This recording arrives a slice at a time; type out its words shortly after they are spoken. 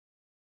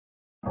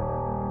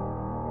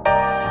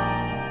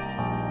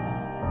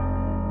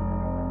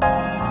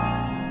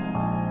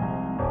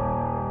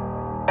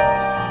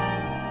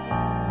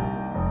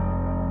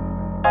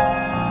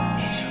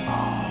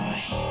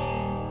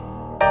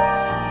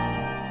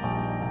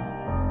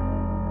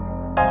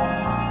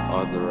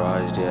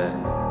Auth0rized, yeah.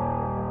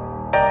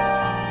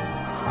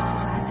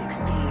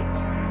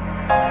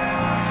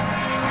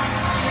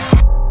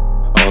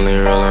 Only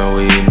rollin'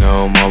 weed,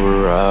 no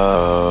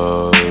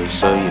Marlboro,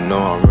 so you know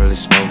I'm really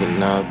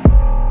smoking up.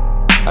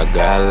 I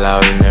got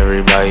loud and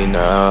everybody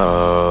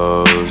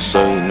knows,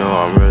 so you know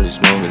I'm really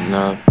smoking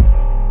up.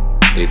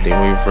 They think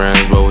we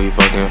friends, but we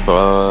fucking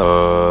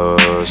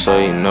foes, so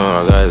you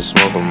know I gotta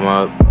smoke 'em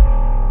up.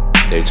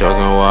 They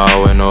talking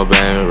wild with no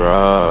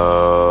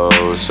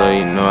bankroll, so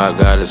you know I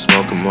gotta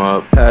smoke 'em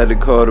up. Had to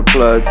call the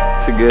plug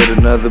to get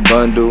another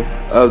bundle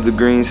of the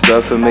green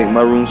stuff and make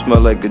my room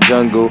smell like a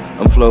jungle.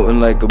 I'm floating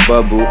like a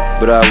bubble,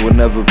 but I will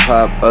never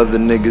pop. Other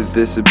niggas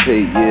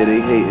dissipate, yeah, they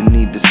hate and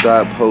need to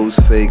stop. Hoes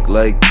fake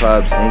like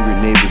pops, angry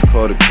neighbors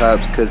call the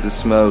cops cause it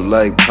smelled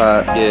like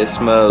pot. Yeah, it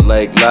smelled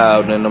like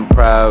loud, and I'm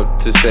proud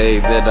to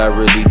say that I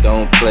really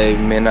don't play.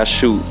 Man, I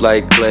shoot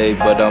like clay,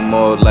 but I'm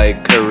more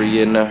like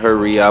Curry. In a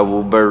hurry, I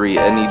will bury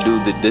any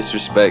dude that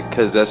disrespect,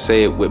 cause I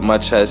say it with my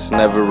chest,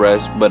 never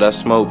rest. But I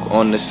smoke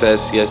on the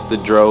cess, yes the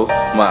dro.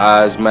 My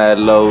eyes mad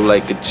low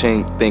like a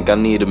chink, think I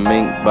need a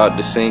mink, bout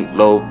to sink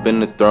low up in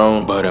the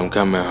throne. But I'm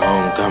coming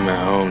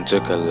home to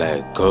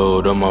collect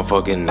gold on my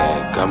fucking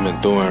neck. Coming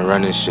through and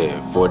running shit,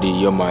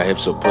 40 on my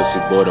hips, so pussy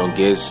boy don't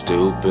get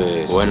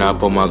stupid. When I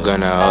pull my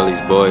gun out, all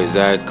these boys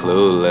act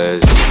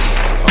clueless.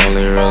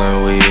 Only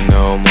rollin' weed,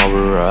 no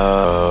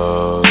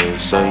Marlboro,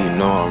 so you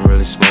know I'm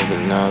really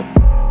smoking up.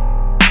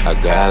 I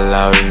got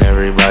loud and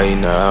everybody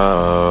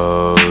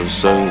knows,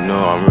 so you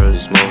know I'm really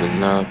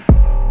smoking up.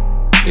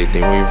 They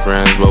think we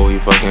friends, but we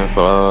fucking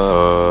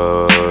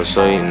foes,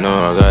 so you know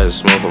I gotta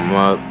smoke 'em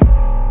up.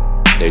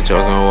 They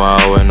talking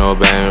wild with no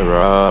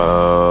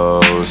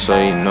bankroll, so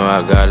you know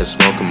I gotta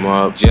smoke 'em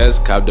up.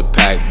 Just cop the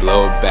pack,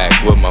 blow it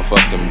back with my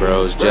fucking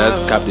bros.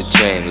 Just cop the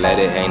chain, let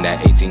it hang,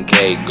 that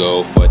 18K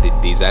go. For the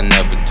D's I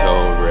never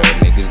told, real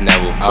niggas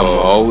never fold.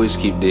 I'ma always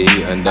keep the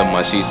heat under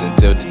my sheets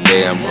until the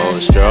day I'm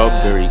old.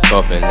 Strawberry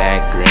coughing,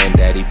 that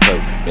granddaddy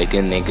perk, make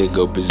a nigga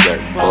go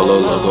berserk. Polo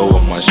logo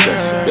on my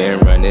shirt, been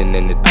running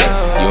in the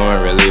dirt. You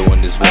ain't really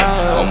want this work.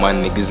 All my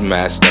niggas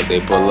masked up,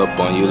 they pull up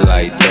on you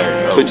like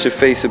dirt. Put your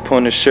face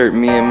upon the shirt,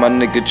 me and my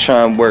nigga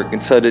tryin' work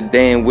until the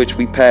day in which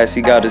we pass.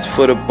 He got his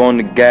foot up on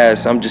the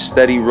gas, I'm just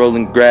steady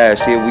rolling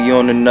grass. Yeah, we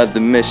on another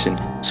mission,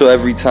 so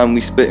every time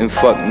we spittin',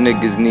 fuck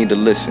niggas need to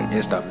listen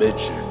and stop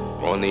bitching.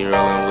 Only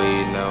rollin'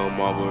 weed, no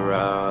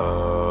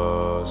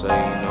Marlboro, so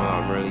you know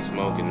I'm really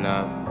smoking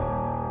up.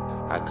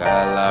 I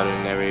got loud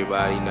and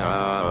everybody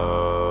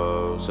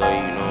knows, so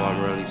you know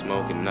I'm really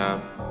smoking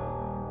up.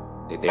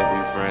 They think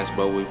we friends,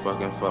 but we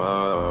fucking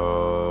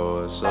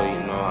foes, so you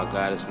know I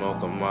gotta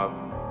smoke 'em up.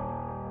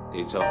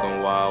 They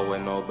talking wild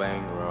with no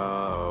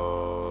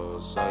bankroll,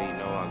 so you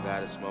know I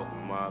gotta smoke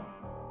 'em up.